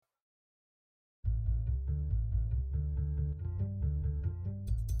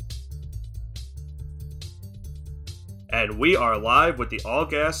And we are live with the All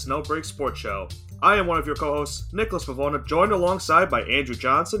Gas No Break Sports Show. I am one of your co-hosts, Nicholas Pavona, joined alongside by Andrew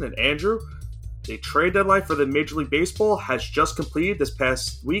Johnson. And Andrew, the trade deadline for the Major League Baseball has just completed this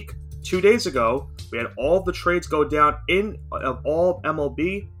past week. 2 days ago, we had all of the trades go down of all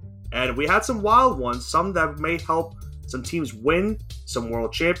MLB, and we had some wild ones, some that may help some teams win some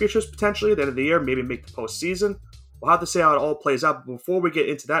world championships potentially at the end of the year, maybe make the postseason. We'll have to see how it all plays out. But before we get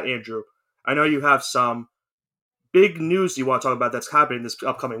into that, Andrew, I know you have some big news you want to talk about that's happening this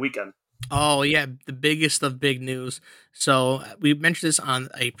upcoming weekend. Oh, yeah, the biggest of big news. So we mentioned this on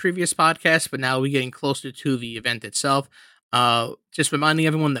a previous podcast, but now we're getting closer to the event itself. Just reminding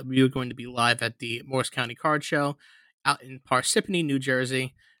everyone that we are going to be live at the Morris County Card Show out in Parsippany, New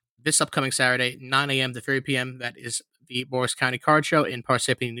Jersey, this upcoming Saturday, 9 a.m. to 3 p.m. That is the Morris County Card Show in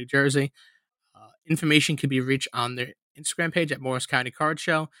Parsippany, New Jersey. Information can be reached on their Instagram page at Morris County Card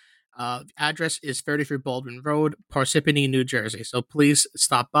Show. The address is 33 Baldwin Road, Parsippany, New Jersey. So please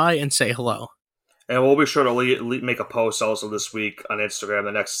stop by and say hello. And we'll be sure to make a post also this week on Instagram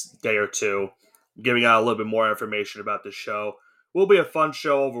the next day or two, giving out a little bit more information about the show. Will be a fun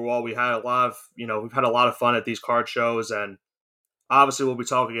show overall. We've had a lot of fun at these card shows, and obviously we'll be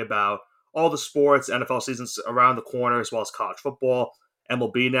talking about all the sports, NFL seasons around the corner, as well as college football,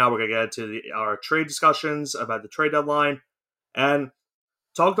 MLB. Now we're gonna get into our trade discussions about the trade deadline, and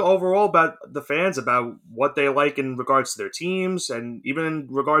talk to overall about the fans, about what they like in regards to their teams and even in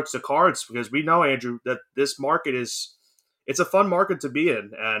regards to cards, because we know, Andrew, that this market it's a fun market to be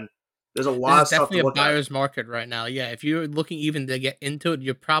in, and there's a lot of stuff to look at. Definitely a buyer's market right now. Yeah, if you're looking even to get into it,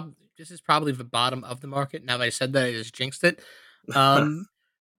 this is probably the bottom of the market. Now that I said that, I just jinxed it.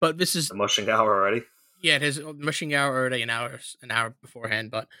 But this is the mushing hour already. Yeah, it is mushing hour already an hour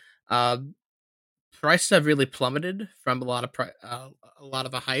beforehand, but prices have really plummeted from a lot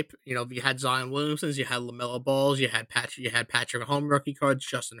of the hype. You know, you had Zion Williamson's, you had LaMelo Balls, you had Patrick Home rookie cards,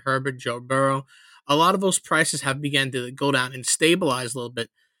 Justin Herbert, Joe Burrow. A lot of those prices have begun to go down and stabilize a little bit.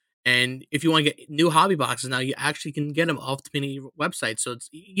 And if you want to get new hobby boxes now, you actually can get them off the mini website. So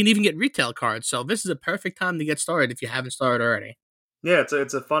you can even get retail cards. So this is a perfect time to get started if you haven't started already. Yeah,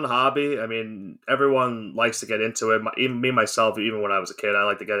 it's a fun hobby. I mean, everyone likes to get into it. Even me myself, even when I was a kid, I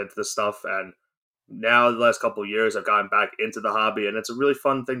like to get into this stuff. And now, the last couple of years, I've gotten back into the hobby, and it's a really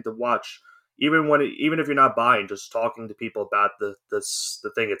fun thing to watch. Even if you're not buying, just talking to people about the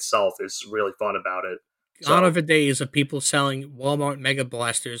thing itself is really fun about it. Gone are the days of people selling Walmart Mega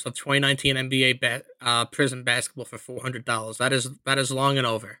Blasters of 2019 NBA Prism basketball for $400. That is long and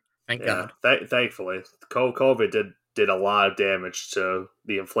over. Thank God. Thankfully, COVID did a lot of damage to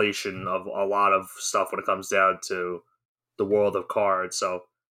the inflation of a lot of stuff when it comes down to the world of cards. So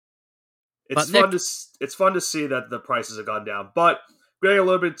it's fun to see that the prices have gone down. But getting a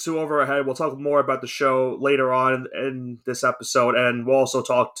little bit too over our head, we'll talk more about the show later on in this episode, and we'll also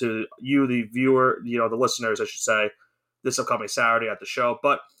talk to you, the viewer, the listeners, I should say, this upcoming Saturday at the show.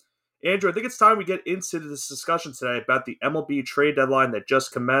 But Andrew, I think it's time we get into this discussion today about the MLB trade deadline that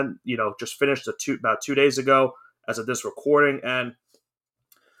just finished about 2 days ago as of this recording. And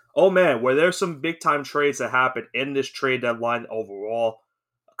oh man, were there some big time trades that happened in this trade deadline overall?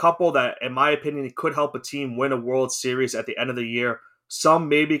 A couple that, in my opinion, could help a team win a World Series at the end of the year. Some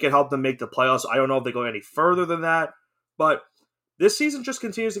maybe can help them make the playoffs. I don't know if they go any further than that. But this season just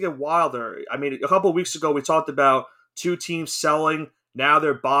continues to get wilder. I mean, a couple of weeks ago, we talked about two teams selling. Now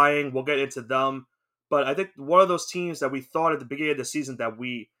they're buying. We'll get into them. But I think one of those teams that we thought at the beginning of the season that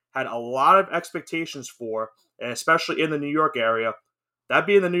we had a lot of expectations for, and especially in the New York area, that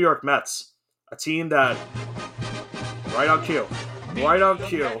being the New York Mets, a team that, right on cue,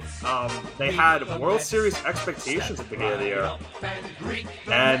 they had World Series expectations at the beginning of the year.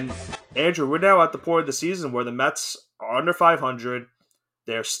 And Andrew, we're now at the point of the season where the Mets are under 500.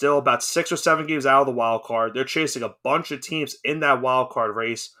 They're still about 6 or 7 games out of the wild card. They're chasing a bunch of teams in that wild card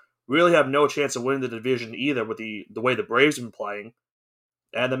race. Really have no chance of winning the division either with the way the Braves have been playing.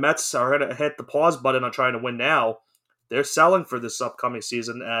 And the Mets are going to hit the pause button on trying to win now. They're selling for this upcoming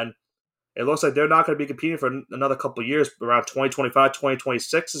season, and it looks like they're not going to be competing for another couple of years. Around 2025,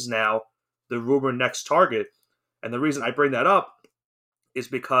 2026 is now the rumored next target. And the reason I bring that up is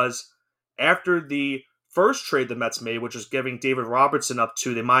because after the first trade the Mets made, which was giving David Robertson up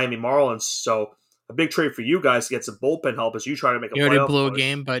to the Miami Marlins, so a big trade for you guys to get some bullpen help as you try to make a playoff push. You already blew a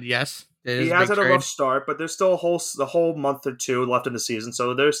game, but yes. He has had a rough start, but there's still the whole month or two left in the season,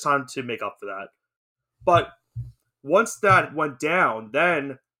 so there's time to make up for that. But once that went down,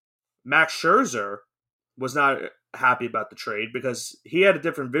 then Max Scherzer was not happy about the trade because he had a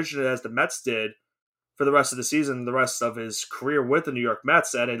different vision as the Mets did for the rest of the season, the rest of his career with the New York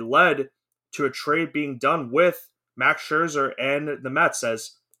Mets, and it led to a trade being done with Max Scherzer and the Mets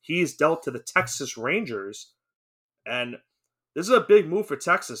as he's dealt to the Texas Rangers. And this is a big move for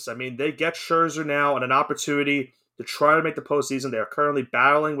Texas. I mean, they get Scherzer now and an opportunity to try to make the postseason. They are currently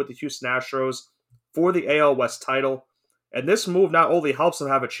battling with the Houston Astros for the AL West title. And this move not only helps them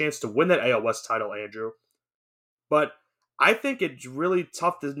have a chance to win that AL West title, Andrew, but I think it's really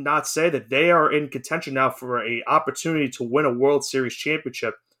tough to not say that they are in contention now for an opportunity to win a World Series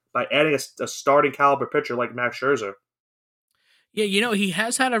championship by adding a starting caliber pitcher like Max Scherzer. Yeah, he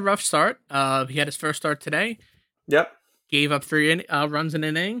has had a rough start. He had his first start today. Yep. Gave up 3 runs in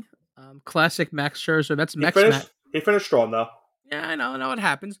an inning. Classic Max Scherzer. That's He finished strong, though. Yeah, I know it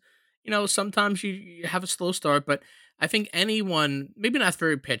happens. Sometimes you have a slow start, but I think anyone, maybe not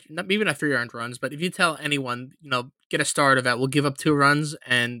 3 earned runs, but if you tell anyone, get a starter that will give up 2 runs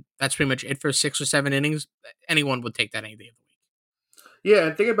and that's pretty much it for 6 or 7 innings, anyone would take that any day of the week. Yeah,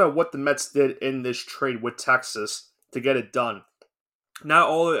 and think about what the Mets did in this trade with Texas to get it done. Not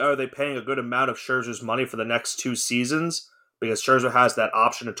only are they paying a good amount of Scherzer's money for the next 2 seasons, because Scherzer has that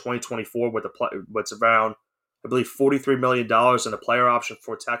option in 2024 with what's around, I believe, $43 million in a player option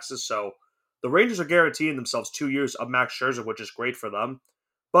for Texas. So the Rangers are guaranteeing themselves 2 years of Max Scherzer, which is great for them.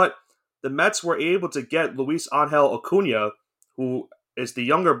 But the Mets were able to get Luis Angel Acuna, who is the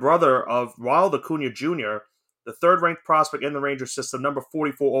younger brother of Ronald Acuna Jr., the third-ranked prospect in the Rangers system, number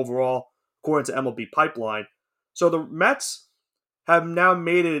 44 overall, according to MLB Pipeline. So the Mets have now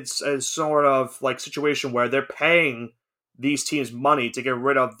made it a sort of like situation where they're paying these teams money to get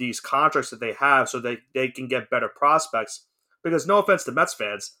rid of these contracts that they have so they can get better prospects. Because no offense to Mets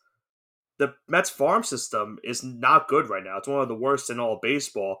fans, the Mets farm system is not good right now. It's one of the worst in all of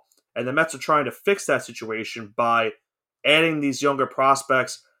baseball. And the Mets are trying to fix that situation by adding these younger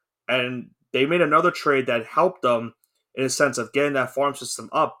prospects. And they made another trade that helped them in a sense of getting that farm system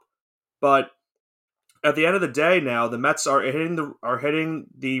up. But at the end of the day now, the Mets are hitting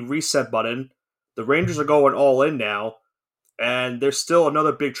the reset button. The Rangers are going all in now. And there's still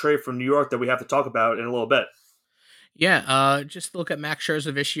another big trade from New York that we have to talk about in a little bit. Yeah, just look at Max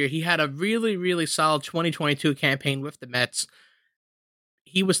Scherzer this year. He had a really, really solid 2022 campaign with the Mets.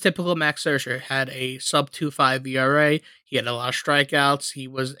 He was typical Max Scherzer, had a sub-2.5 ERA. He had a lot of strikeouts. He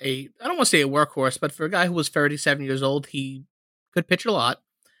was I don't want to say a workhorse, but for a guy who was 37 years old, he could pitch a lot.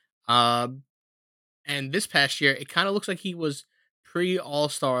 And this past year, it kind of looks like he was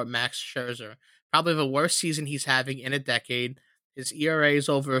pre-All-Star Max Scherzer. Probably the worst season he's having in a decade. His ERA is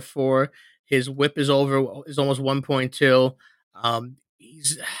over 4. His WHIP is almost 1.2.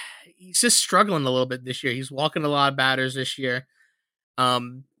 He's just struggling a little bit this year. He's walking a lot of batters this year.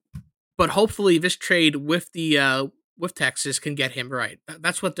 But hopefully this trade with Texas can get him right.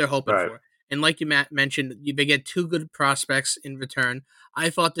 That's what they're hoping for. And like you mentioned, they get 2 good prospects in return. I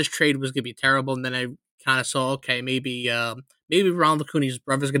thought this trade was going to be terrible, and then I kind of saw, okay, maybe Ronald Acuna's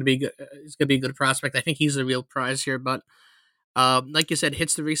brother is going to be good. Is going to be a good prospect. I think he's the real prize here. But like you said,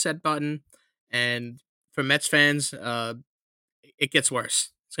 hits the reset button, and for Mets fans, it gets worse.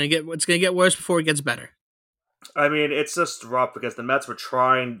 It's gonna get worse before it gets better. I mean, it's just rough because the Mets were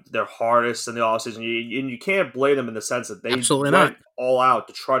trying their hardest in the offseason, and you can't blame them in the sense that they went all out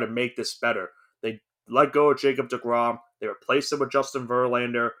to try to make this better. They let go of Jacob deGrom. They replaced him with Justin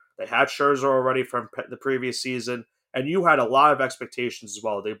Verlander. They had Scherzer already from the previous season, and you had a lot of expectations as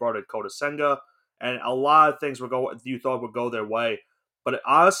well. They brought in Kota Senga, and a lot of things you thought would go their way. But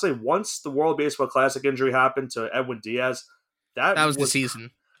honestly, once the World Baseball Classic injury happened to Edwin Diaz, that was the season.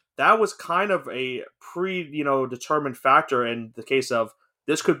 That was kind of a determined factor in the case of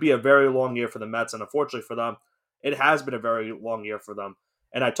this could be a very long year for the Mets, and unfortunately for them, it has been a very long year for them.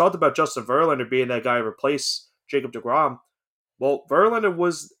 And I talked about Justin Verlander being that guy to replace Jacob deGrom. Well, Verlander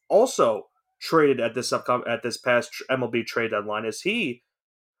was also traded at this past MLB trade deadline, as he,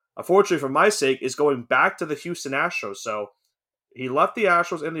 unfortunately for my sake, is going back to the Houston Astros. So he left the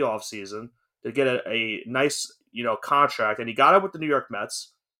Astros in the offseason to get a nice contract, and he got it with the New York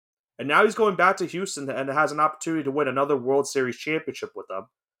Mets. And now he's going back to Houston and has an opportunity to win another World Series championship with them.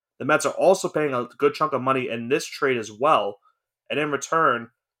 The Mets are also paying a good chunk of money in this trade as well. And in return,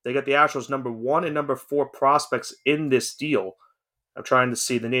 they get the Astros number 1 and number 4 prospects in this deal. I'm trying to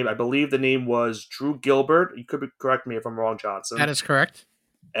see the name. I believe the name was Drew Gilbert. You could correct me if I'm wrong, Johnson. That is correct.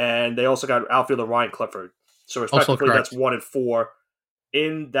 And they also got outfielder Ryan Clifford. So respectively, that's 1 and 4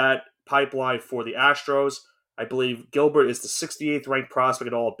 in that pipeline for the Astros. I believe Gilbert is the 68th ranked prospect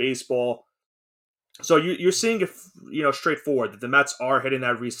in all of baseball. So you're seeing it, straightforward that the Mets are hitting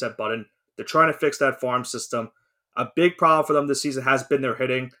that reset button. They're trying to fix that farm system. A big problem for them this season has been their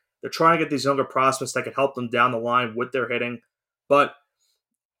hitting. They're trying to get these younger prospects that can help them down the line with their hitting. But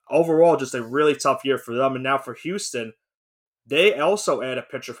overall, just a really tough year for them. And now for Houston, they also add a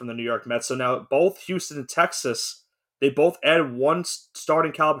pitcher from the New York Mets. So now both Houston and Texas, they both add one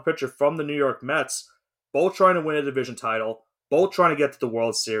starting caliber pitcher from the New York Mets, both trying to win a division title, both trying to get to the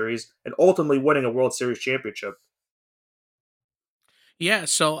World Series, and ultimately winning a World Series championship. Yeah,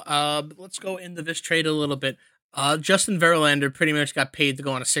 so let's go into this trade a little bit. Justin Verlander pretty much got paid to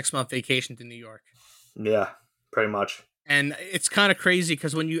go on a 6-month vacation to New York. Yeah, pretty much. And it's kind of crazy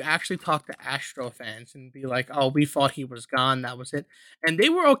because when you actually talk to Astro fans and be like, "Oh, we thought he was gone, that was it," and they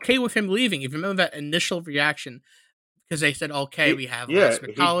were okay with him leaving. If you remember that initial reaction, because they said, "Okay, we have Lance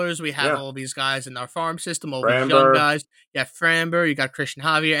McCullers, we have all these guys in our farm system, all these young guys. You got Framber, you got Christian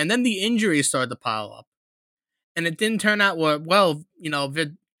Javier," and then the injuries started to pile up, and it didn't turn out well.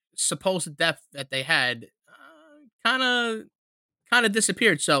 The supposed depth that they had kind of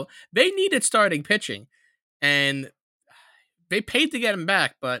disappeared. So they needed starting pitching, and they paid to get him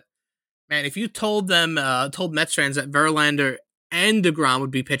back. But man, if you told Mets fans that Verlander and DeGrom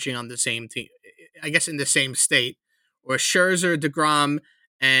would be pitching on the same team, I guess in the same state, or Scherzer, DeGrom,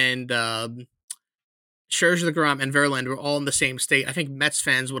 and Verlander were all in the same state, I think Mets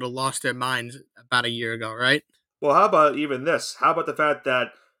fans would have lost their minds about a year ago, right? Well, how about even this? How about the fact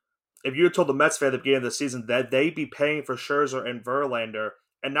that if you had told the Mets fan at the beginning of the season that they'd be paying for Scherzer and Verlander,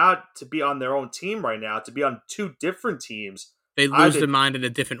 and not to be on their own team right now, to be on two different teams, they lose their mind in a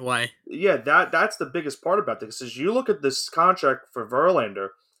different way. Yeah, that's the biggest part about this. Is you look at this contract for Verlander,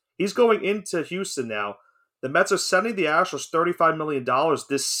 he's going into Houston now. The Mets are sending the Astros $35 million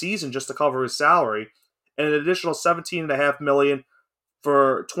this season just to cover his salary, and an additional $17.5 million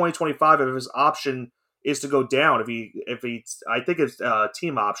for 2025 if his option is to go down. If he I think it's a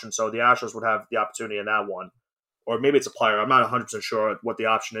team option, so the Astros would have the opportunity in that one, or maybe it's a player. I'm not 100% sure what the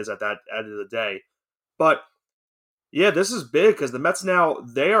option is at that end of the day, but yeah, this is big because the Mets now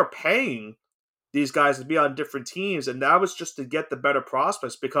they are paying these guys to be on different teams, and that was just to get the better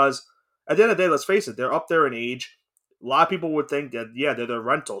prospects. Because at the end of the day, let's face it, they're up there in age. A lot of people would think that they're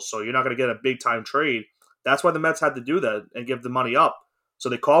rentals, so you're not going to get a big time trade. That's why the Mets had to do that and give the money up. So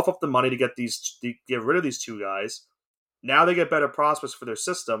they cough up the money to get rid of these two guys. Now they get better prospects for their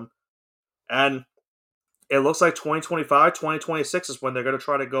system, and it looks like 2025, 2026 is when they're going to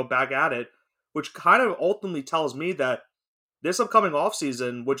try to go back at it, which kind of ultimately tells me that this upcoming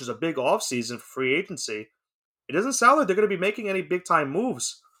offseason, which is a big offseason for free agency, it doesn't sound like they're going to be making any big time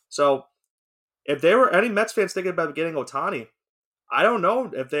moves. So if there were any Mets fans thinking about getting Ohtani, I don't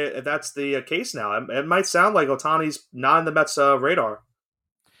know if that's the case now. It might sound like Ohtani's not in the Mets' radar.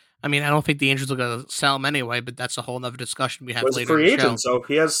 I mean, I don't think the Angels are going to sell him anyway, but that's a whole other discussion we have Was a later in free the agent, show. so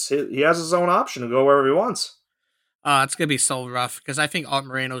he has his own option to go wherever he wants. It's going to be so rough because I think Art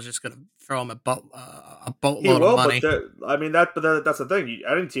Moreno's just going to throw him a boatload of money. But that's the thing.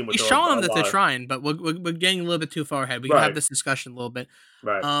 Any team would. He's showing them that they're trying, but we're getting a little bit too far ahead. We can have this discussion a little bit.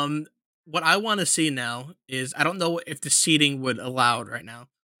 Right. What I want to see now is I don't know if the seating would allow it right now.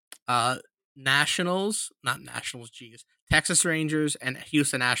 Not Nationals, geez. Texas Rangers and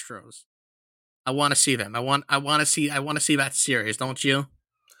Houston Astros. I want to see them. I want to see that series, don't you?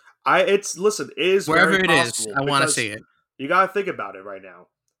 It is wherever very it possible is. I want to see it. You got to think about it right now.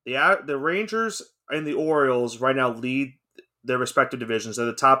 The Rangers and the Orioles right now lead their respective divisions. They're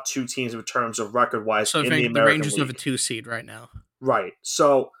the top two teams in terms of record wise in the American the Rangers League. have a 2 seed right now. Right.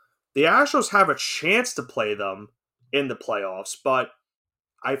 So the Astros have a chance to play them in the playoffs, but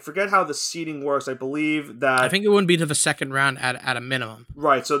I forget how the seeding works. I believe that I think it wouldn't be to the second round at a minimum.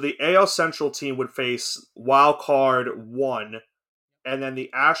 Right. So the AL Central team would face wild card 1, and then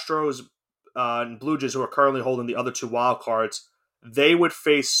the Astros and Blue Jays, who are currently holding the other two wild cards, they would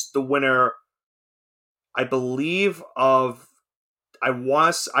face the winner. I believe of I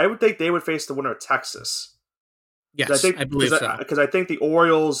would think they would face the winner of Texas. Yes, I believe so. Because I think the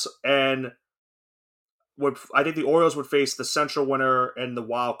Orioles would face the Central winner and the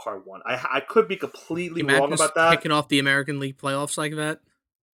wild card one. I could be completely wrong about that. Kicking off the American League playoffs like that.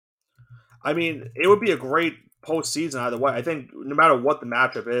 I mean, it would be a great postseason either way. I think no matter what the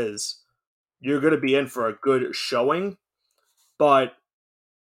matchup is, you're going to be in for a good showing. But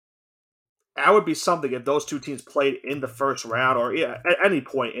that would be something if those two teams played in the first round or at any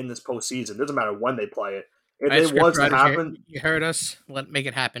point in this postseason. It doesn't matter when they play it. If it was to happen, you heard us. Make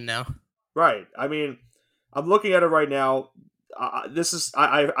it happen now. Right. I mean, I'm looking at it right now. This is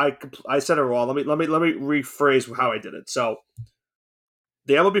I said it wrong. Let me rephrase how I did it. So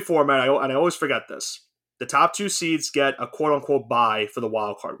the MLB format, and I always forget this. The top 2 seeds get a quote unquote bye for the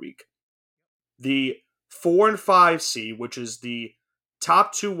wild card week. The 4 and 5 seed, which is the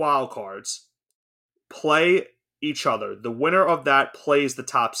top 2 wild cards, play each other. The winner of that plays the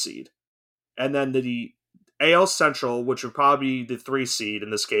top seed. And then the AL Central, which would probably be the 3 seed in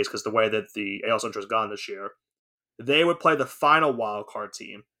this case, because the way that the AL Central has gone this year, they would play the final wild card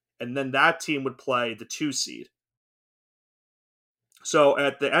team. And then that team would play the 2 seed. So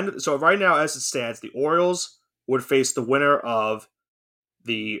at the end, so right now as it stands, the Orioles would face the winner of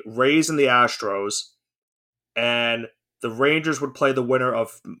the Rays and the Astros, and the Rangers would play the winner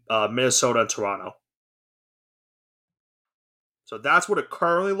of Minnesota and Toronto. So that's what it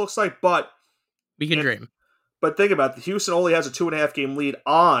currently looks like. But we can dream. But think about it. Houston only has a 2.5 game lead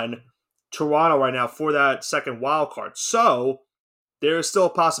on Toronto right now for that second wild card. So there is still a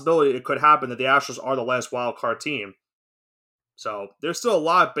possibility it could happen that the Astros are the last wild card team. So there's still a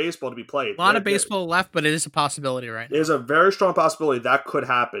lot of baseball to be played. A lot of baseball left, but it is a possibility right now. There's a very strong possibility that could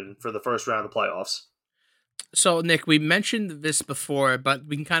happen for the first round of the playoffs. So, Nick, we mentioned this before, but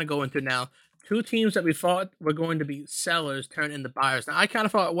we can kind of go into it now. 2 teams that we thought were going to be sellers turn into buyers. Now, I kind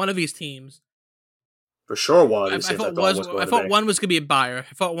of thought one of these teams, for sure, one of these I thought one was going to be a buyer.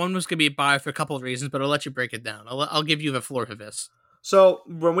 I thought one was going to be a buyer for a couple of reasons, but I'll let you break it down. I'll give you the floor for this. So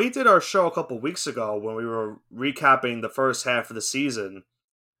when we did our show a couple of weeks ago, when we were recapping the first half of the season,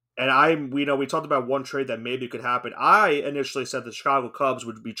 and we talked about one trade that maybe could happen. I initially said the Chicago Cubs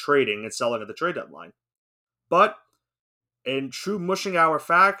would be trading and selling at the trade deadline, but in true mushing hour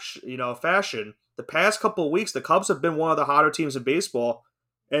fashion, the past couple of weeks, the Cubs have been one of the hotter teams in baseball.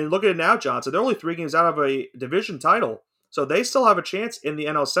 And look at it now, Johnson. They're only 3 games out of a division title. So they still have a chance in the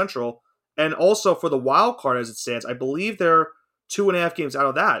NL Central. And also for the wild card as it stands, I believe they're 2.5 games out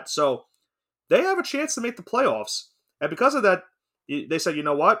of that. So they have a chance to make the playoffs. And because of that, they said, you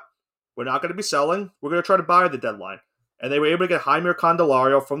know what? We're not going to be selling. We're going to try to buy at the deadline. And they were able to get Jaime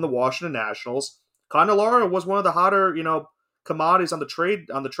Candelario from the Washington Nationals. Candelario was one of the hotter, commodities on the trade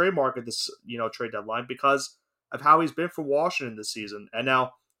market this, trade deadline because of how he's been for Washington this season. And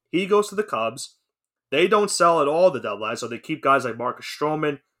now he goes to the Cubs. They don't sell at all the deadline, so they keep guys like Marcus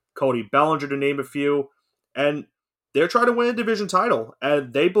Stroman, Cody Bellinger, to name a few. And they're trying to win a division title.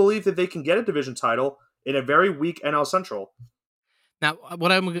 And they believe that they can get a division title in a very weak NL Central. Now,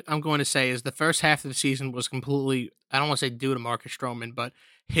 what I'm going to say is the first half of the season was completely, I don't want to say due to Marcus Stroman, but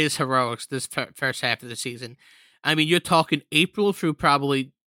his heroics this first half of the season. I mean, you're talking April through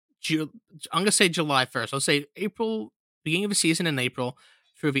probably, I'm going to say July 1st. I'll say April, beginning of the season in April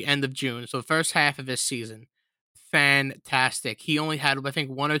through the end of June. So the first half of this season, fantastic. He only had, I think,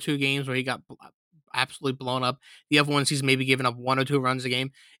 1 or 2 games where he got absolutely blown up. The other ones he's maybe given up 1 or 2 runs a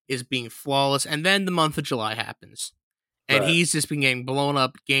game, is being flawless. And then the month of July happens. And he's just been getting blown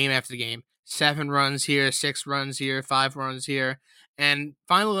up game after game. 7 runs here, 6 runs here, 5 runs here. And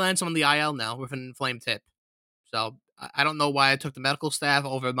finally lands on the IL now with an inflamed hip. So I don't know why it took the medical staff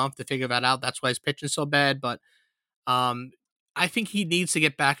over a month to figure that out. That's why he's pitching so bad. But I think he needs to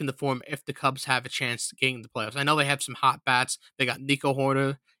get back into form if the Cubs have a chance getting the playoffs. I know they have some hot bats. They got Nico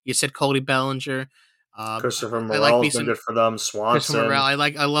Horner. You said Cody Bellinger. Christopher Morel's been good for them. Swanson. Christopher Morel.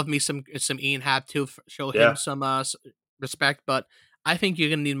 I love me some Ian Happ too. Show him some respect. But I think you're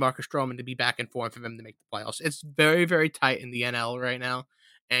going to need Marcus Stroman to be back in form for them to make the playoffs. It's very, very tight in the NL right now.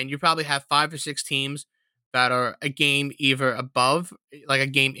 And you probably have 5 or 6 teams that are a game either above, like a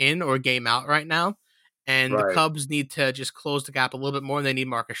game in or a game out right now. And the Cubs need to just close the gap a little bit more, and they need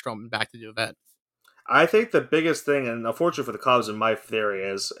Marcus Stroman back to do that. I think the biggest thing, and unfortunately for the Cubs, in my theory,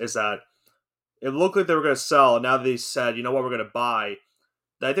 is that it looked like they were going to sell, and now they said, you know what, we're going to buy.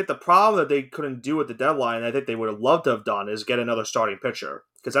 I think the problem that they couldn't do at the deadline, I think they would have loved to have done, is get another starting pitcher.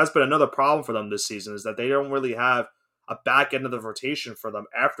 Because that's been another problem for them this season, is that they don't really have a back end of the rotation for them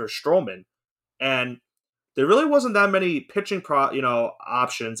after Stroman. And there really wasn't that many pitching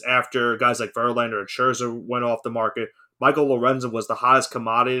options after guys like Verlander and Scherzer went off the market. Michael Lorenzen was the hottest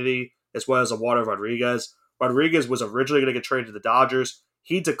commodity, as well as Eduardo Rodriguez. Rodriguez was originally going to get traded to the Dodgers.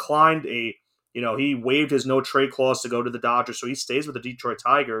 He declined he waived his no trade clause to go to the Dodgers, so he stays with the Detroit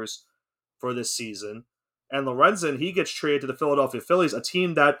Tigers for this season. And Lorenzen, he gets traded to the Philadelphia Phillies, a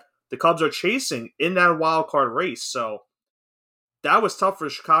team that the Cubs are chasing in that wild card race. So that was tough for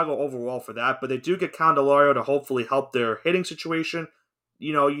Chicago overall for that, but they do get Candelario to hopefully help their hitting situation.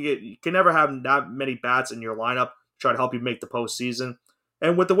 You can never have that many bats in your lineup to try to help you make the postseason.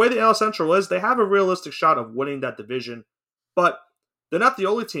 And with the way the NL Central is, they have a realistic shot of winning that division. But they're not the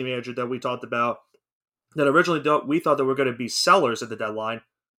only team, Andrew, that we talked about that originally we thought that were going to be sellers at the deadline,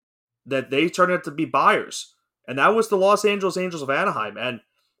 that they turned out to be buyers. And that was the Los Angeles Angels of Anaheim. And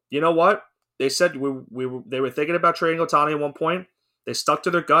you know what? They said they were thinking about trading Ohtani at one point. They stuck to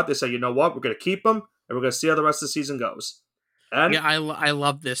their gut. They said, you know what? We're going to keep him, and we're going to see how the rest of the season goes. And yeah, I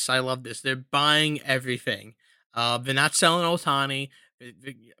love this. I love this. They're buying everything. They're not selling Otani.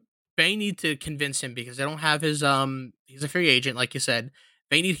 They need to convince him because they don't have his he's a free agent, like you said.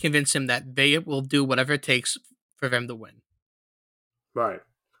 They need to convince him that they will do whatever it takes for them to win. Right.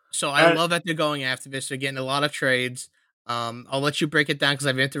 So I And love that they're going after this. They're getting a lot of trades. I'll let you break it down because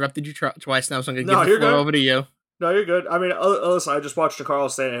I've interrupted you twice now, so I'm gonna give no, the you're floor good. over to you. No, you're good. I mean, listen, I just watched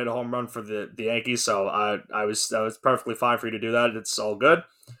Carlos Stanton hit a home run for the Yankees, so I was perfectly fine for you to do that. It's all good.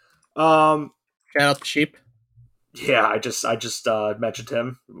 Um, Shout out the sheep. yeah, I just mentioned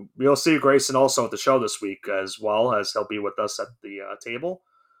him. We'll see Grayson also at the show this week as well, as he'll be with us at the table.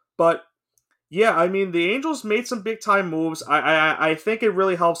 But yeah, I mean, the Angels made some big time moves. I think it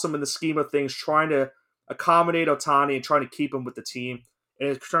really helps them in the scheme of things, trying to accommodate Otani and trying to keep him with the team.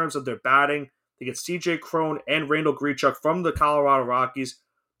 In terms of their batting, they get CJ Crone and Randall Grichuk from the Colorado Rockies.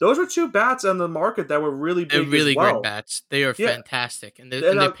 Those were two bats on the market that were really They're big as really great well. bats. They are Yeah, fantastic, and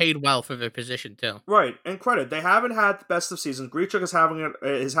and, they're paid well for their position too. right. And credit, they haven't had the best of seasons. Grichuk is having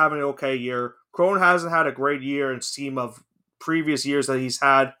an okay year. Crone hasn't had a great year in scheme of previous years that he's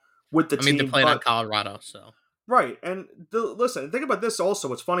had with the I mean, they team, played on but Colorado, so right, and listen, think about this also.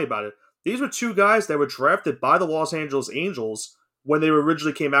 What's funny about it? These were two guys that were drafted by the Los Angeles Angels when they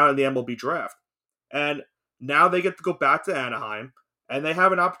originally came out in the MLB draft, and now they get to go back to Anaheim, and they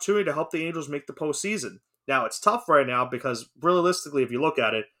have an opportunity to help the Angels make the postseason. Now it's tough right now because realistically, if you look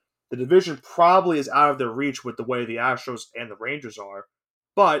at it, the division probably is out of their reach with the way the Astros and the Rangers are,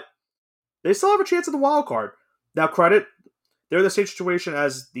 but they still have a chance at the wild card. Now, credit, they're in the same situation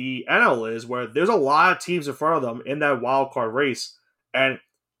as the NL is, where there's a lot of teams in front of them in that wild card race, and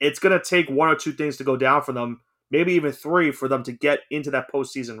it's going to take one or two things to go down for them, maybe even three, for them to get into that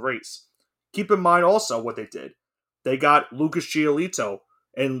postseason race. Keep in mind also what they did. They got Lucas Giolito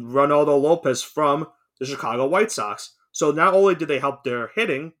and Ronaldo Lopez from the Chicago White Sox. So not only did they help their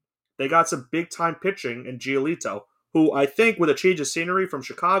hitting, they got some big time pitching in Giolito, who I think with a change of scenery from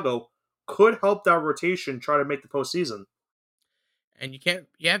Chicago could help that rotation try to make the postseason. and you can't.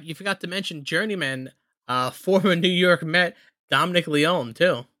 Yeah, you forgot to mention journeyman, former New York Met Dominic Leone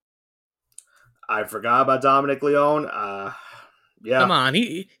too. I forgot about Dominic Leone. Come Yeah, on,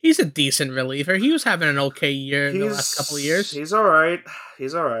 he's a decent reliever. He was having an okay year in the last couple of he's years. he's all right.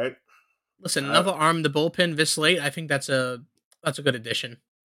 He's all right. Listen, Uh, another arm in the bullpen this late. I think that's a good addition.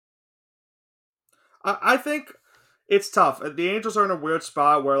 I think it's tough. The Angels are in a weird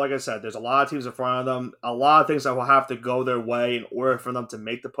spot where, like I said, there's a lot of teams in front of them, a lot of things that will have to go their way in order for them to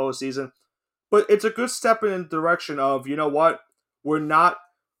make the postseason. But it's a good step in the direction of, you know what, we're not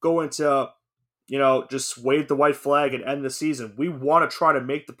going to, just wave the white flag and end the season. We want to try to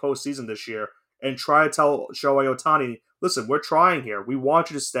make the postseason this year and try to tell Shohei Ohtani, listen, we're trying here. We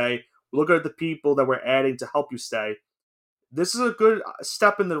want you to stay. Look at the people that we're adding to help you stay. This is a good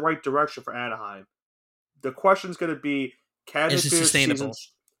step in the right direction for Anaheim. The question is going to be, can they Is it finish the season sustainable?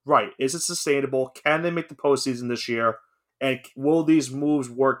 right? Is it sustainable? Can they make the postseason this year? And will these moves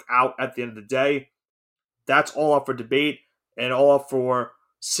work out at the end of the day? That's all up for debate and all up for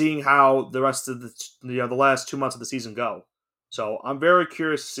seeing how the rest of the last 2 months of the season go. So I'm very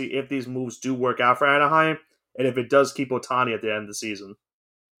curious to see if these moves do work out for Anaheim and if it does keep Otani at the end of the season.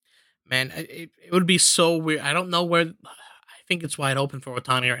 Man, it would be so weird. I don't know where. I think it's wide open for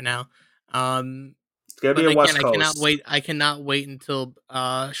Otani right now. Um, It's gonna be but a again, West I cannot Coast. wait. I cannot wait until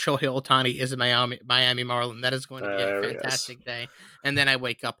Shohei Otani is a Miami Marlin. That is going to be a There he is. fantastic day. And then I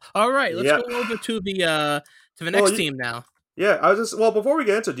wake up. All right, let's Yeah. go over to the Well, next team now. yeah. I was just before we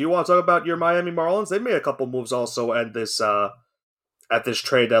get into, it, do you want to talk about your Miami Marlins? They made a couple moves also at this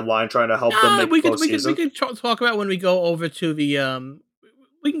trade deadline, trying to help them Nah, make the we postseason. could talk about when we go over to the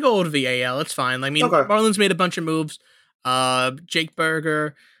We can go over to the AL. It's fine. I mean, Okay. Marlins made a bunch of moves. Jake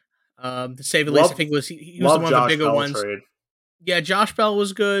Berger, to say the least, I Love think he was the love one of the Josh bigger Bell ones. trade. Yeah, Josh Bell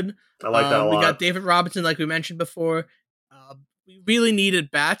was good. I like that a We lot. got David Robinson, like we mentioned before. We really needed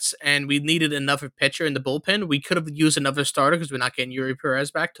bats, and we needed another pitcher in the bullpen. We could have used another starter because we're not getting Yuri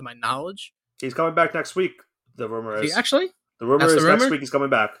Perez back, to my knowledge. He's coming back next week. The rumor Is he is. actually? The rumor That's the is next rumor. week he's coming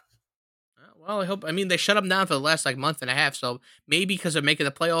back. Well, I hope. I mean, they shut him down for the last month and a half, so maybe because they're making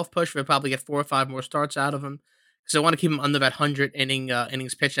the playoff push, they'll probably get 4 or 5 more starts out of him. Because I want to keep him under that 100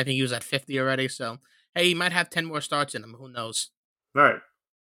 innings pitched. I think he was at 50 already. So hey, he might have 10 more starts in him. Who knows? All right.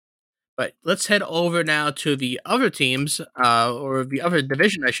 But let's head over now to the other teams, or the other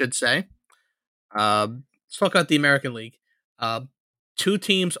division, I should say. Let's talk about the American League. Uh, Two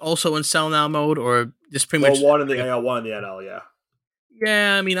teams also in sell now mode, or just pretty Well, much. one in the AL, one in the NL. Yeah.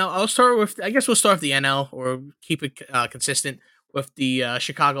 Yeah, I mean, I'll start with. I guess we'll start with the NL, or keep it consistent with the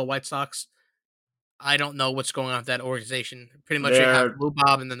Chicago White Sox. I don't know what's going on with that organization. Pretty much, they have They're Blue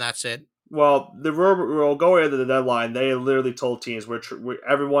Bob, and then that's it. Well, the rumor going into the deadline, they literally told teams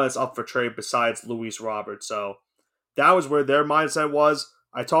everyone is up for trade besides Luis Robert. So that was where their mindset was.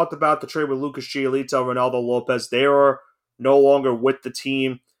 I talked about the trade with Lucas Giolito, Ronaldo Lopez. They are no longer with the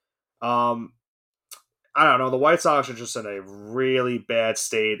team. I don't know. The White Sox are just in a really bad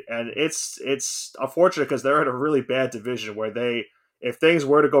state, and it's unfortunate because they're in a really bad division where if things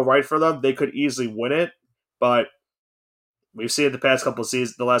were to go right for them, they could easily win it. But we've seen it the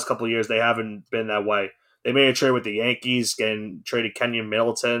last couple of years, they haven't been that way. They made a trade with the Yankees and traded Kenyon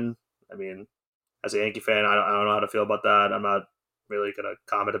Middleton. I mean, as a Yankee fan, I don't know how to feel about that. I'm not really going to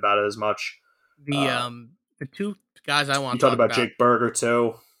comment about it as much. The two guys I You want to talked talk about about. Jake Berger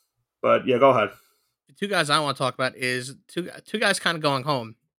too, but yeah, go ahead. The two guys I want to talk about is two guys kind of going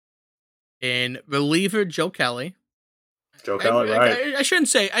home. In reliever Joe Kelly. Joe Kelly, right? I shouldn't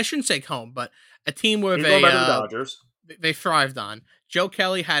say home, but a team where He's going back to the Dodgers. They thrived on. Joe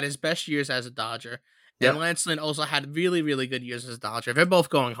Kelly had his best years as a Dodger, and Yep. Lance Lynn also had really, really good years as a Dodger. They're both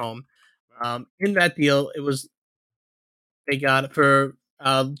going home. In that deal, they got for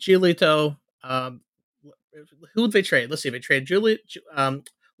Giolito. Who did they trade? Let's see. They traded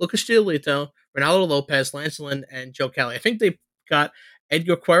Lucas Giolito, Ronaldo Lopez, Lance Lynn, and Joe Kelly. I think they got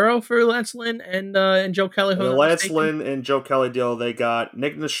Edgar Cuero for Lance Lynn and Joe Kelly, if And I'm the not Lance mistaken. Lynn and Joe Kelly deal, they got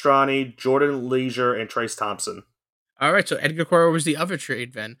Nick Nostrani, Jordan Leisure, and Trace Thompson. All right, so Edgar Cuero was the other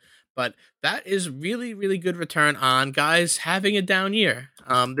trade then, but that is really, really good return on guys having a down year.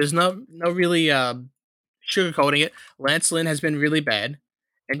 There's no really sugarcoating it. Lance Lynn has been really bad,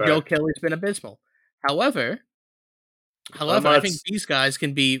 and Right. Joe Kelly's been abysmal. However, I think Let's these guys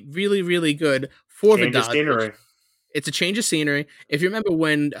can be really, really good for the change of Dodgers. scenery. It's a change of scenery. If you remember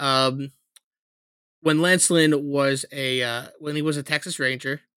when Lance Lynn was when he was a Texas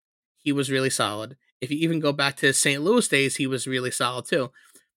Ranger, he was really solid. If you even go back to St. Louis days, he was really solid too.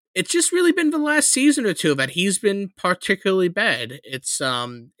 It's just really been the last season or two that he's been particularly bad. It's The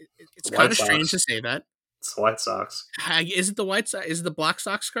kind White of strange to Sox. say that. It's the White Sox. Is it the White Sox? Is it the Black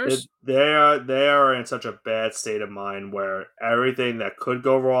Sox curse? They are in such a bad state of mind where everything that could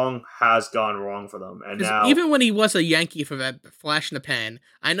go wrong has gone wrong for them, and Because now even when he was a Yankee for that flash in the pan,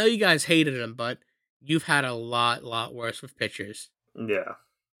 I know you guys hated him, but you've had a lot worse with pitchers. yeah,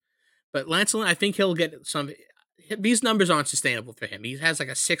 But Lance Lynn, I think he'll get some. These numbers aren't sustainable for him. He has like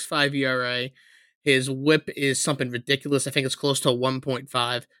a 6.5 ERA. His WHIP is something ridiculous. I think it's close to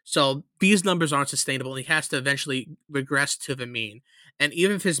 1.5. So these numbers aren't sustainable, and he has to eventually regress to the mean. And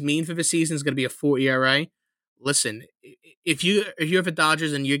even if his mean for the season is going to be a 4 ERA, listen, if you have the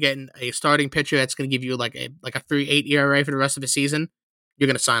Dodgers and you're getting a starting pitcher that's going to give you like a 3.8 ERA for the rest of the season, you're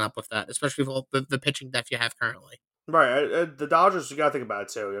going to sign up with that, especially with the pitching depth you have currently. right. The Dodgers, you got to think about it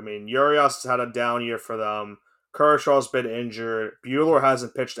too. I mean, Urias had a down year for them. Kershaw's been injured. Bueller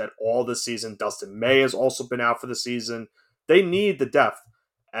hasn't pitched at all this season. Dustin May has also been out for the season. They need the depth.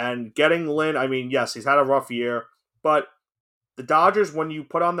 And getting Lynn, I mean, yes, he's had a rough year, but the Dodgers, when you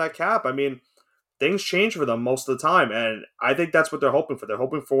put on that cap, I mean, things change for them most of the time. And I think that's what they're hoping for. They're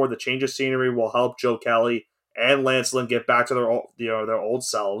hoping for the change of scenery will help Joe Kelly and Lance Lynn get back to their old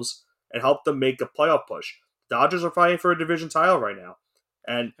selves and help them make a playoff push. Dodgers are fighting for a division title right now.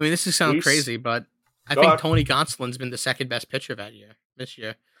 And I mean, this is sound we crazy, but I go think ahead. Tony Gonsolin's been the second best pitcher this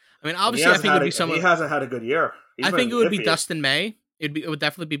year. I mean, And obviously, I think it'd be he someone. hasn't had a good year. He's I think been it would be iffy. Dustin May. It would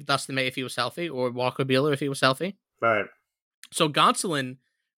definitely be Dustin May if he was healthy, or Walker Buehler if he was healthy. Right. So Gonsolin,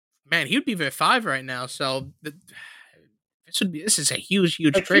 man, he would be their 5 right now. So this is a huge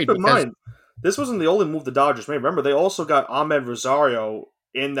And keep trade in because mind, this wasn't the only move the Dodgers made. Remember, they also got Ahmed Rosario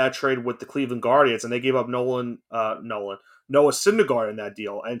in that trade with the Cleveland Guardians, and they gave up Noah Syndergaard in that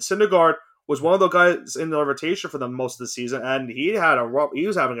deal. And Syndergaard was one of the guys in the rotation for them most of the season, and he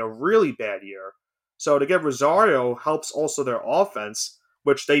was having a really bad year. So to get Rosario helps also their offense,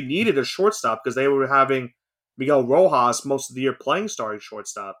 which they needed a shortstop because they were having Miguel Rojas most of the year playing starting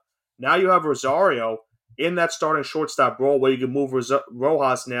shortstop. Now you have Rosario in that starting shortstop role where you can move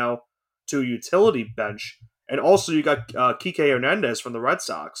Rojas now to utility bench. And also you got Kike Hernandez from the Red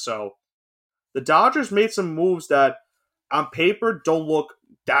Sox. So the Dodgers made some moves that on paper don't look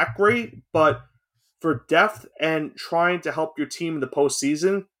that great, but for depth and trying to help your team in the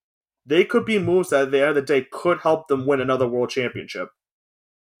postseason, they could be moves that at the end of the day could help them win another world championship.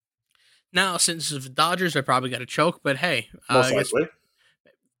 now since the Dodgers are probably going to choke, but hey, Most I guess likely.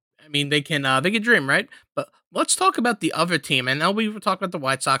 I mean they can dream, right? But let's talk about the other team. And now we were talking about the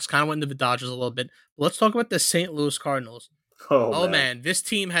White Sox, kind of went into the Dodgers a little bit. But let's talk about the St. Louis Cardinals. Oh, Oh man. man, this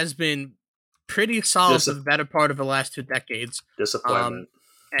team has been pretty solid for Dis- the better part of the last 2 decades. Um, disappointment.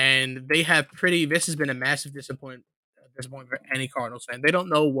 and they have pretty. This has been a massive at this point for any Cardinals fan. They don't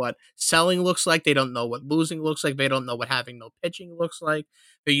know what selling looks like. They don't know what losing looks like. They don't know what having no pitching looks like.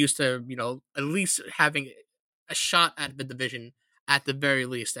 They're used to, at least having a shot at the division at the very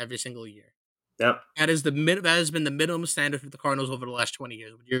least every single year. Yep. That has been the minimum standard for the Cardinals over the last 20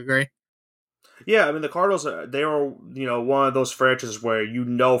 years. Would you agree? Yeah, I mean the Cardinals, they are one of those franchises where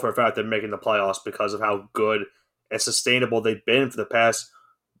for a fact they're making the playoffs because of how good and sustainable they've been for the past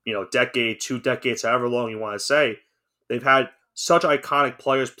decade, 2 decades, however long you want to say. They've had such iconic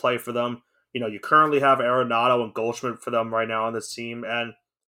players play for them. You currently have Arenado and Goldschmidt for them right now on this team, and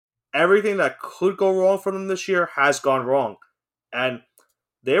everything that could go wrong for them this year has gone wrong. And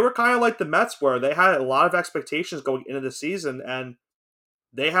they were kind of like the Mets, where they had a lot of expectations going into the season, and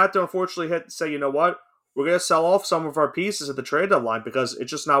they had to unfortunately say, you know what, we're going to sell off some of our pieces at the trade deadline because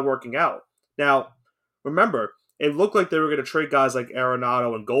it's just not working out. Now, remember, it looked like they were going to trade guys like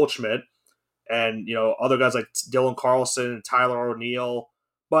Arenado and Goldschmidt, and other guys like Dylan Carlson and Tyler O'Neill,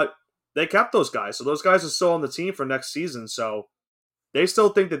 but they kept those guys, so those guys are still on the team for next season. So they still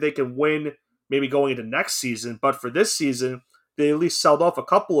think that they can win, maybe going into next season. But for this season, they at least sold off a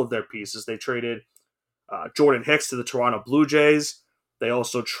couple of their pieces. They traded Jordan Hicks to the Toronto Blue Jays. They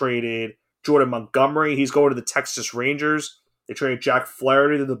also traded Jordan Montgomery. He's going to the Texas Rangers. They traded Jack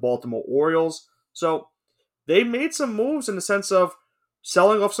Flaherty to the Baltimore Orioles. So they made some moves in the sense of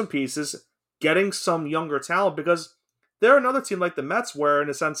selling off some pieces, getting some younger talent, because they're another team like the Mets where, in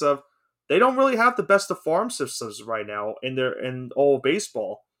the sense of, they don't really have the best of farm systems right now in all of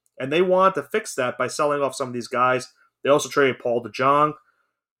baseball. And they wanted to fix that by selling off some of these guys. They also traded Paul DeJong.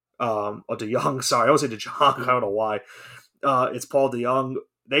 Or DeYoung, sorry. I always say DeJong. I don't know why. It's Paul DeYoung.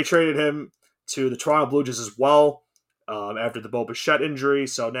 They traded him to the Toronto Blue Jays as well after the Bo Bichette injury.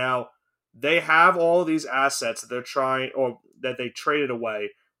 So now they have all of these assets that they're trying, or that they traded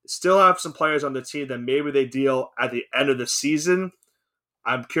away. Still have some players on the team that maybe they deal at the end of the season.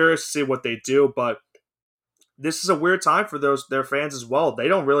 I'm curious to see what they do, but this is a weird time for their fans as well. They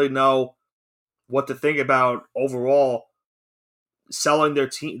don't really know what to think about overall selling their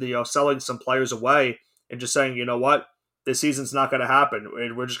team, selling some players away and just saying, you know what, this season's not going to happen.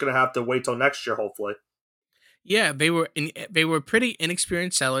 We're just going to have to wait till next year, hopefully. Yeah, they were pretty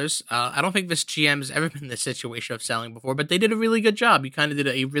inexperienced sellers. I don't think this GM has ever been in this situation of selling before, but they did a really good job. You kind of did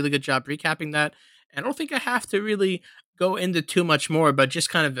a really good job recapping that. And I don't think I have to really go into too much more, but just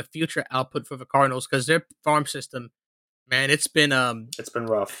kind of the future output for the Cardinals, because their farm system, man, it's been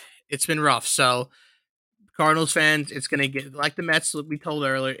rough. It's been rough. So Cardinals fans, it's going to get like the Mets we told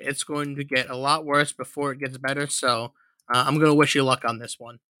earlier. It's going to get a lot worse before it gets better. So I'm going to wish you luck on this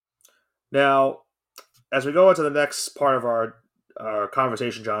one. Now, as we go into the next part of our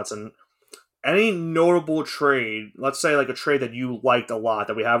conversation, Johnson, any notable trade, let's say like a trade that you liked a lot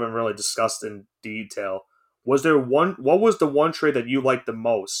that we haven't really discussed in detail, what was the one trade that you liked the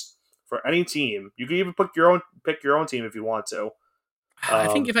most for any team? You can even pick your own team if you want to. I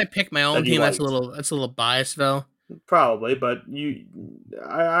think if I pick my own team, that's a little biased, though. Probably, but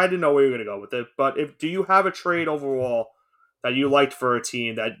I didn't know where you were going to go with it. But do you have a trade overall that you liked for a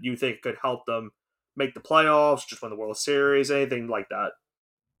team that you think could help them make the playoffs, just win the World Series, anything like that?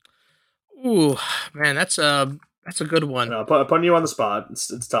 Ooh, man, that's a good one. Putting you on the spot,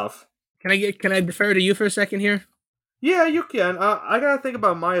 it's tough. Can I defer to you for a second here? Yeah, you can. I gotta think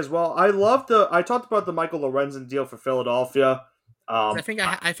about mine as well. I talked about the Michael Lorenzen deal for Philadelphia. I think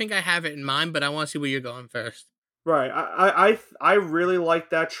I have it in mind, but I want to see where you're going first. Right. I really like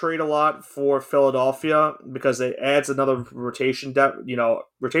that trade a lot for Philadelphia because it adds another rotation depth.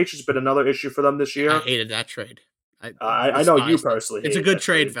 Rotation's been another issue for them this year. I hated that trade. I know you personally. It's a good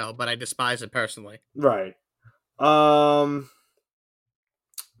trade, Phil, but I despise it personally. Right. No,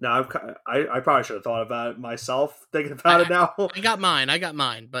 I probably should have thought about it myself. Thinking about it now. I got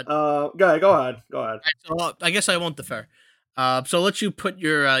mine, but go ahead. Right, so I guess I won't defer. So I'll let you put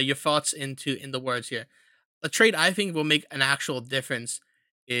your thoughts in the words here. A trade I think will make an actual difference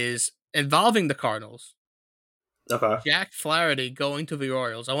is involving the Cardinals. Okay. Jack Flaherty going to the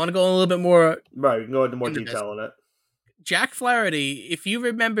Orioles. I want to go a little bit more. Right, we can go into more detail on it. Jack Flaherty, if you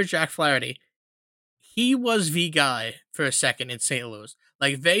remember Jack Flaherty, he was the guy for a second in St. Louis.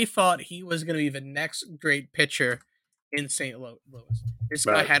 Like, they thought he was going to be the next great pitcher in St. Louis. This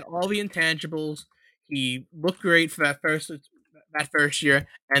guy had all the intangibles. He looked great for that first year,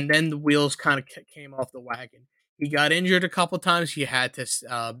 and then the wheels kind of came off the wagon. He got injured a couple times. He had to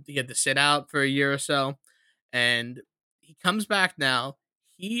sit out for a year or so, and he comes back now.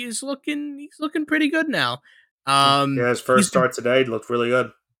 He's looking pretty good now. His first start today looked really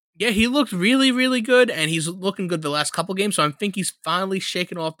good. Yeah, he looked really, really good, and he's looking good the last couple games. So I think he's finally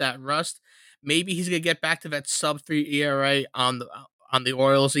shaken off that rust. maybe he's gonna get back to that sub 3 ERA on the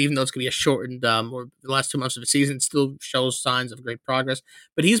Orioles, even though it's gonna be a shortened or the last 2 months of the season. It still shows signs of great progress.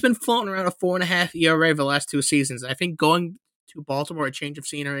 But he's been floating around a 4.5 ERA the last 2 seasons. I think going to Baltimore, a change of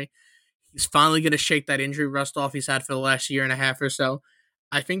scenery, he's finally gonna shake that injury rust off he's had for the last year and a half or so.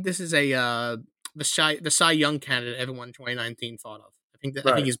 I think this is a the Cy Young candidate everyone in 2019 thought of. I think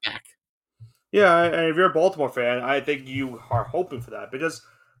Right. he's back. Yeah, and if you're a Baltimore fan, I think you are hoping for that because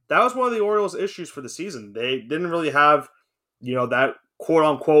that was one of the Orioles' issues for the season. They didn't really have, that quote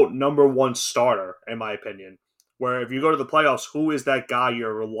unquote number one starter, in my opinion. Where if you go to the playoffs, who is that guy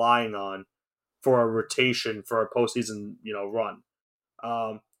you're relying on for a rotation for a postseason, run?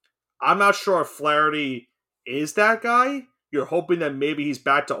 Um, I'm not sure if Flaherty is that guy. You're hoping that maybe he's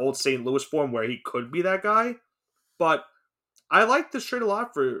back to old St. Louis form where he could be that guy. But I like this trade a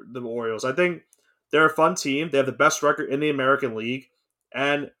lot for the Orioles. I think they're a fun team. They have the best record in the American League.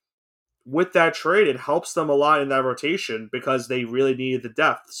 And with that trade, it helps them a lot in that rotation because they really needed the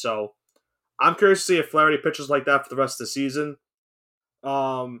depth. So I'm curious to see if Flaherty pitches like that for the rest of the season.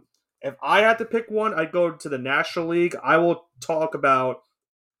 If I had to pick one, I'd go to the National League. I will talk about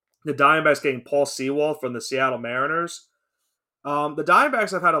the Diamondbacks getting Paul Sewald from the Seattle Mariners. The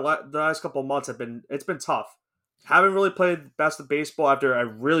Diamondbacks have had the last couple of months it's been tough. Haven't really played the best of baseball after a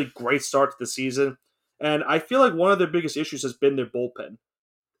really great start to the season, and I feel like one of their biggest issues has been their bullpen.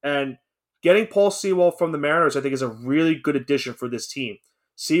 And getting Paul Sewald from the Mariners, I think, is a really good addition for this team.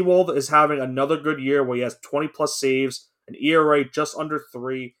 Sewald is having another good year where he has 20 plus saves, an ERA just under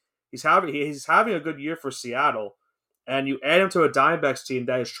 3. He's having a good year for Seattle, and you add him to a Diamondbacks team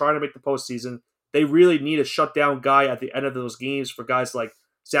that is trying to make the postseason. They really need a shutdown guy at the end of those games for guys like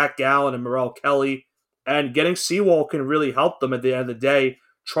Zach Gallen and Morel Kelly. And getting Sewald can really help them at the end of the day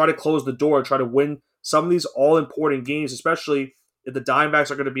try to close the door, try to win some of these all important games, especially if the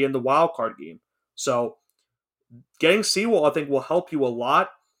Diamondbacks are going to be in the wild card game. So getting Sewell, I think, will help you a lot.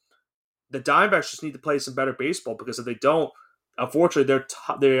 The Diamondbacks just need to play some better baseball because if they don't, unfortunately,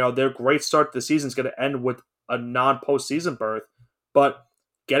 their great start to the season is going to end with a non-postseason berth. But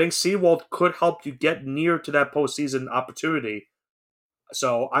getting Sewell could help you get near to that postseason opportunity.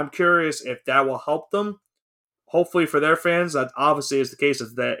 So I'm curious if that will help them. Hopefully for their fans, that obviously is the case,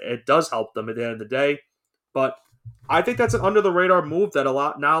 is that it does help them at the end of the day. But I think that's an under the radar move that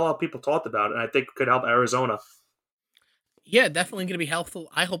not a lot of people talked about, and I think could help Arizona. Yeah, definitely going to be helpful.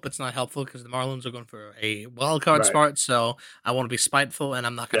 I hope it's not helpful because the Marlins are going for a wild card Right. spot, so I want to be spiteful, and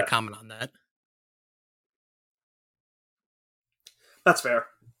I'm not going Yeah. to comment on that. That's fair.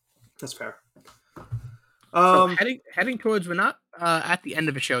 That's fair. So heading towards, we're not at the end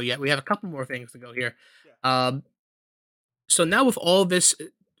of the show yet. We have a couple more things to go here. Yeah. So now with all these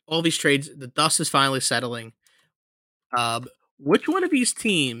trades, the dust is finally settling. Which one of these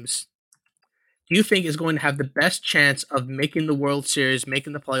teams do you think is going to have the best chance of making the World Series,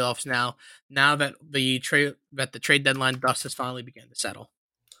 making the playoffs now? Now that the trade deadline dust has finally begun to settle.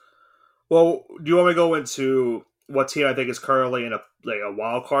 Well, do you want me to go into what team I think is currently in a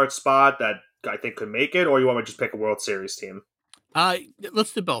wild card spot that I think could make it, or you want me to just pick a World Series team?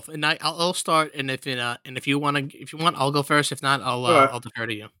 Let's do both, and I'll start. And if you want, I'll go first. If not, Okay. I'll defer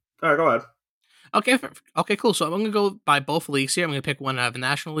to you. All right, go ahead. Okay, okay, cool. So I'm gonna go by both leagues here. I'm gonna pick one out of the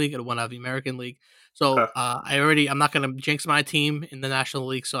National League and one out of the American League. So Okay. I'm not gonna jinx my team in the National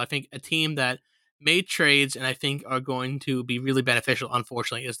League. So I think a team that made trades and I think are going to be really beneficial,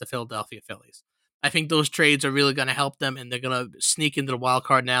 unfortunately, is the Philadelphia Phillies. I think those trades are really going to help them, and they're going to sneak into the wild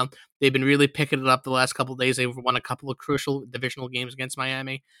card now. They've been really picking it up the last couple of days. They've won a couple of crucial divisional games against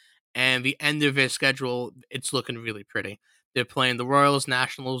Miami, and the end of their schedule, it's looking really pretty. They're playing the Royals,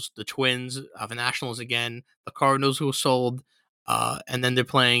 Nationals, the Twins, the Nationals again, the Cardinals who sold, and then they're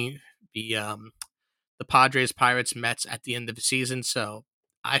playing the Padres, Pirates, Mets at the end of the season. So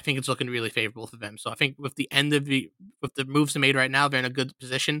I think it's looking really favorable for them. So I think with the moves they made right now, they're in a good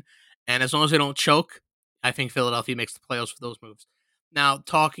position, and as long as they don't choke, I think Philadelphia makes the playoffs for those moves. Now,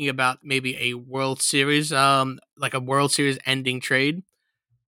 talking about maybe a World Series, like a World Series ending trade.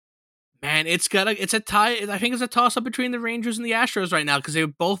 Man, it's a tie. I think it's a toss up between the Rangers and the Astros right now because they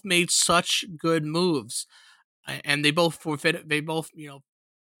both made such good moves, and they both forfeit. They both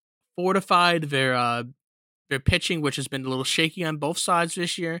fortified their pitching, which has been a little shaky on both sides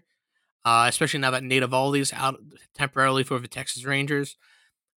this year, especially now that Nate Eovaldi's out temporarily for the Texas Rangers,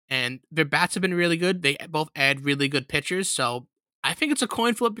 and their bats have been really good. They both add really good pitchers, so I think it's a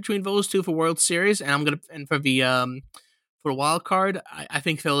coin flip between those two for World Series, and for the wild card, I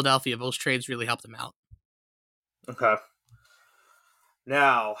think Philadelphia. Those trades really helped them out. Okay.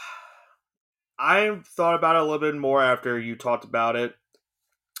 Now, I thought about it a little bit more after you talked about it,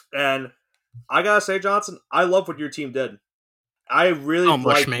 and I gotta say, Johnson, I love what your team did. I really Don't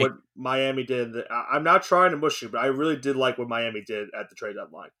mush like me. what Miami did. I'm not trying to mush you, but I really did like what Miami did at the trade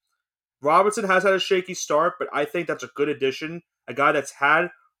deadline. Robinson has had a shaky start, but I think that's a good addition. A guy that's had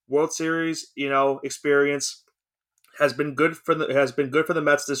World Series, experience has been good for the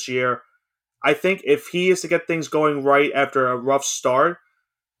Mets this year. I think if he is to get things going right after a rough start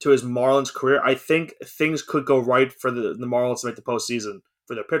to his Marlins career, I think things could go right for the Marlins to make the postseason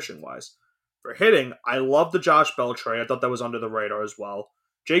for their pitching wise. For hitting, I love the Josh Bell trade. I thought that was under the radar as well.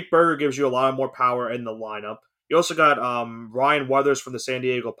 Jake Berger gives you a lot more power in the lineup. You also got Ryan Weathers from the San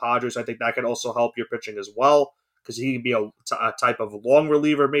Diego Padres. I think that could also help your pitching as well because he could be a type of long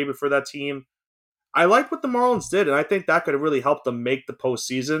reliever maybe for that team. I like what the Marlins did, and I think that could really help them make the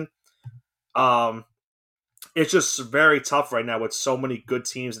postseason. Um, it's just very tough right now with so many good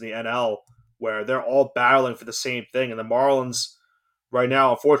teams in the NL where they're all battling for the same thing, and the Marlins right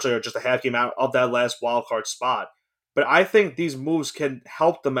now, unfortunately, are just a half game out of that last wild card spot. But I think these moves can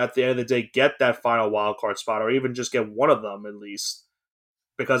help them at the end of the day get that final wild card spot, or even just get one of them at least,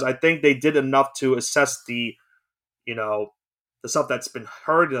 because I think they did enough to assess you know the stuff that's been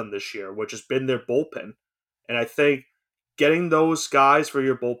hurting them this year, which has been their bullpen, and I think getting those guys for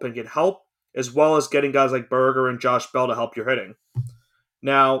your bullpen can help, as well as getting guys like Berger and Josh Bell to help your hitting.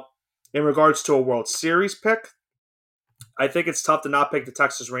 Now, in regards to a World Series pick, I think it's tough to not pick the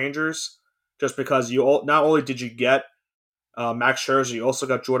Texas Rangers just because not only did you get Max Scherzer, you also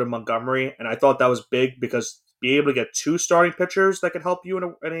got Jordan Montgomery, and I thought that was big because being able to get two starting pitchers that can help you in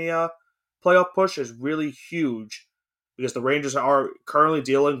a playoff push is really huge because the Rangers are currently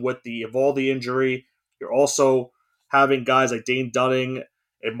dealing with the Evaldi injury. You're also having guys like Dane Dunning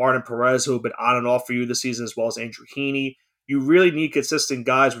and Martin Perez who have been on and off for you this season, as well as Andrew Heaney. You really need consistent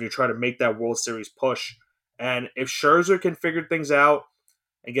guys when you're trying to make that World Series push. And if Scherzer can figure things out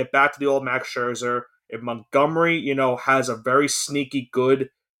and get back to the old Max Scherzer, if Montgomery, has a very sneaky good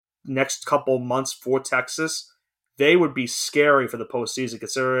next couple months for Texas, they would be scary for the postseason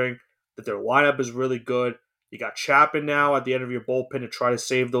considering that their lineup is really good. You got Chapman now at the end of your bullpen to try to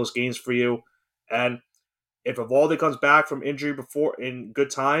save those games for you. And if Evaldi comes back from injury before in good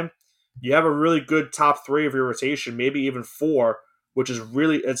time, you have a really good top three of your rotation, maybe even four, which is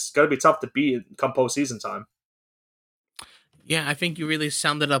it's going to be tough to beat come postseason time. Yeah, I think you really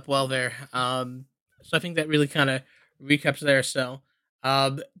summed it up well there. So I think that really kind of recaps there. So,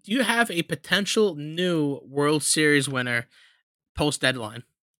 do you have a potential new World Series winner post deadline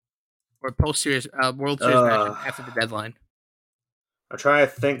or post series World Series match Uh, after the deadline? I'm trying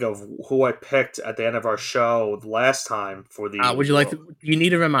to think of who I picked at the end of our show last time for the Would you like to? world. Do you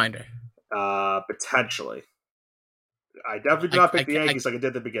need a reminder? Potentially, I definitely did I, not I, pick the I, Yankees like I did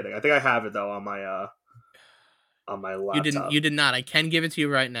at the beginning. I think I have it though on my you didn't. laptop. You did not. I can give it to you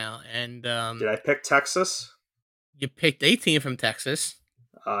right now. And Did I pick Texas? you picked a team from Texas.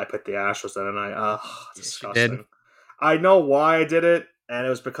 I picked the Astros, didn't I? Yes, you did. Disgusting. I know why I did it, and it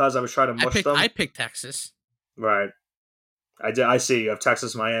was because I was trying to I mush picked. I them. picked Texas. Right. I did. I see. You have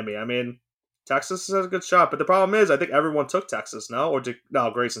Texas, Miami. I mean, Texas has a good shot, but the problem is, I think everyone took Texas. No,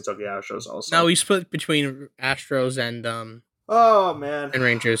 Grayson took the Astros No, also. we split between Astros Oh man, and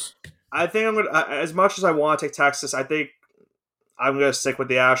Rangers. I think I'm gonna. As much as I want to take Texas, I think I'm gonna stick with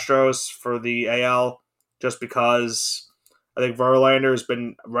the Astros for the AL, just because I think Verlander has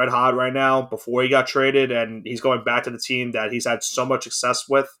been red hot right now. Before he got traded, and he's going back to the team that he's had so much success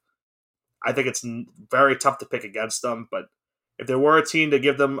with. I think it's very tough to pick against them, but if there were a team to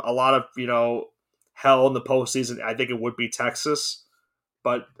give them a lot of hell in the postseason, I think it would be Texas.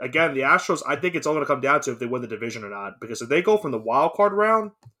 But again, the Astros, I think it's all going to come down to if they win the division or not. Because if they go from the wild card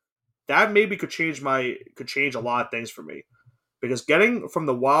round, that maybe could change a lot of things for me. Because getting from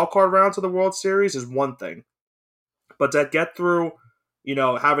the wild card round to the World Series is one thing, but to get through,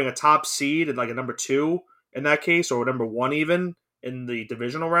 having a top seed and like a number two in that case, or number one even in the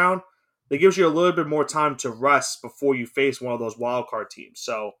divisional round, that gives you a little bit more time to rest before you face one of those wild card teams.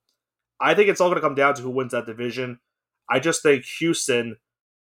 So I think it's all going to come down to who wins that division. I just think Houston,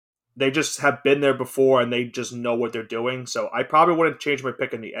 they just have been there before and they just know what they're doing. So I probably wouldn't change my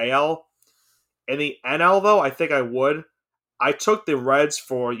pick in the AL. In the NL, though, I think I would. I took the Reds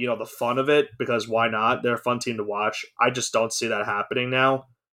for, the fun of it because why not? They're a fun team to watch. I just don't see that happening now.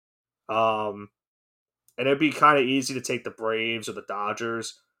 Um, and it'd be kind of easy to take the Braves or the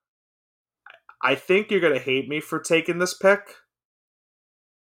Dodgers. I think you're going to hate me for taking this pick.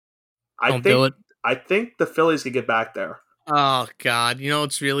 I Don't do think it. I think the Phillies could get back there. Oh God, you know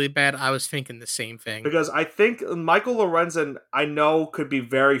it's really bad. I was thinking the same thing. Because I think Michael Lorenzen, I know, could be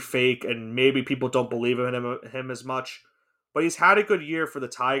very fake, and maybe people don't believe in him as much. But he's had a good year for the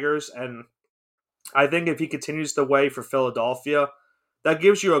Tigers, and I think if he continues the way for Philadelphia, that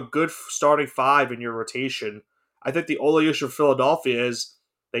gives you a good starting five in your rotation. I think the only issue for Philadelphia is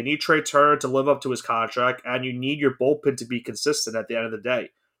they need Trey Turner to live up to his contract, and you need your bullpen to be consistent at the end of the day.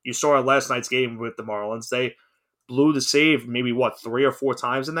 You saw in last night's game with the Marlins. They blew the save maybe, 3 or 4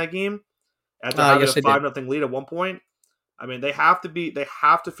 times in that game after having Yes, a they did. 5-0 lead at one point. I mean, they have to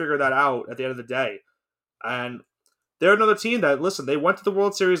figure that out at the end of the day. And they're another team that, listen, they went to the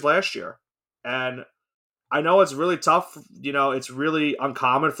World Series last year. And I know it's really tough. It's really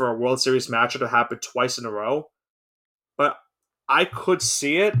uncommon for a World Series matchup to happen twice in a row. But I could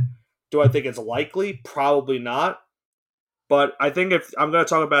see it. Do I think it's likely? Probably not. But I think if I'm going to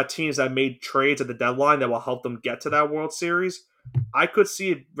talk about teams that made trades at the deadline that will help them get to that World Series, I could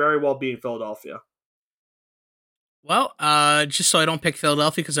see it very well being Philadelphia. Well, just so I don't pick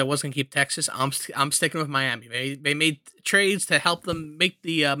Philadelphia because I was going to keep Texas, I'm sticking with Miami. They made trades to help them make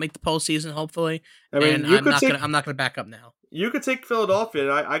the postseason, hopefully. I mean, and I'm not gonna back up now. You could take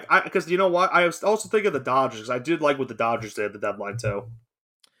Philadelphia, and I because you know what, I was also thinking of the Dodgers because I did like what the Dodgers did at the deadline too.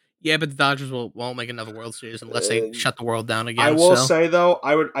 Yeah, but the Dodgers won't make another World Series unless they shut the world down again. I will say though,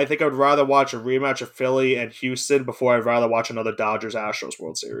 I think I would rather watch a rematch of Philly and Houston before I'd rather watch another Dodgers Astros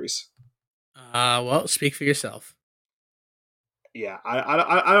World Series. Well, speak for yourself. Yeah,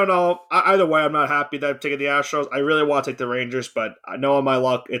 I don't know. Either way, I'm not happy that I'm taking the Astros. I really want to take the Rangers, but I know in my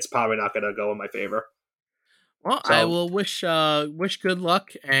luck, it's probably not going to go in my favor. Well, so, I will wish good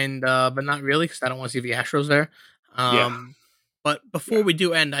luck, and but not really because I don't want to see the Astros there. Yeah. But before we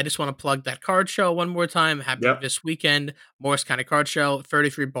do end, I just want to plug that card show one more time. Happening this weekend, Morris County Card Show,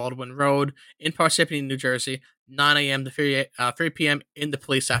 33 Baldwin Road in Parsippany, New Jersey, 9 a.m. to 3 p.m. in the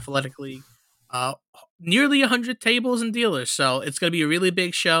Police Athletic League. Nearly 100 tables and dealers, so it's going to be a really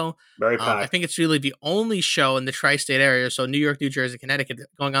big show. Very packed. I think it's really the only show in the tri-state area, so New York, New Jersey, Connecticut,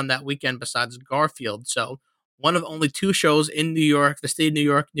 going on that weekend besides Garfield. So one of only 2 shows in New York, the state of New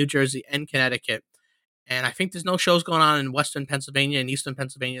York, New Jersey, and Connecticut. And I think there's no shows going on in Western Pennsylvania and Eastern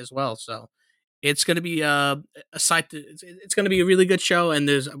Pennsylvania as well. So it's going to be a site. It's going to be a really good show, and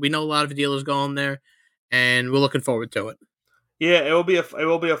we know a lot of dealers going there, and we're looking forward to it. Yeah, it will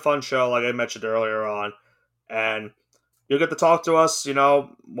be a fun show, like I mentioned earlier on, and you'll get to talk to us.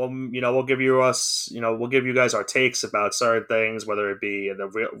 We'll give you guys our takes about certain things, whether it be in the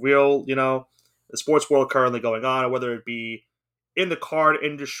real the sports world currently going on, or whether it be in the card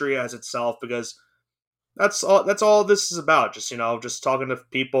industry as itself, because that's all this is about. Just talking to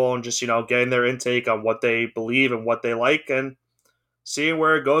people and just getting their intake on what they believe and what they like, and seeing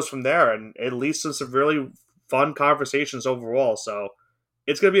where it goes from there. And it leads to some really fun conversations overall. So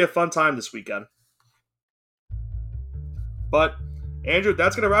it's going to be a fun time this weekend. But Andrew,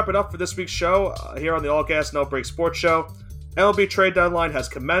 that's going to wrap it up for this week's show here on the All Gas No Break Sports Show. MLB trade deadline has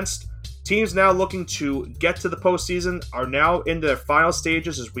commenced. Teams now looking to get to the postseason are now in their final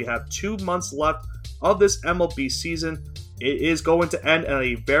stages as we have 2 months left of this MLB season. It is going to end on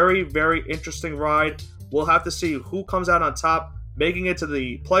a very, very interesting ride. We'll have to see who comes out on top, making it to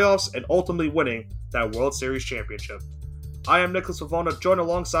the playoffs and ultimately winning that World Series championship. I am Nicholas Pavona, joined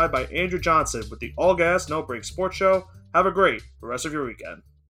alongside by Andrew Johnson with the All Gas No Break Sports Show. Have a great rest of your weekend.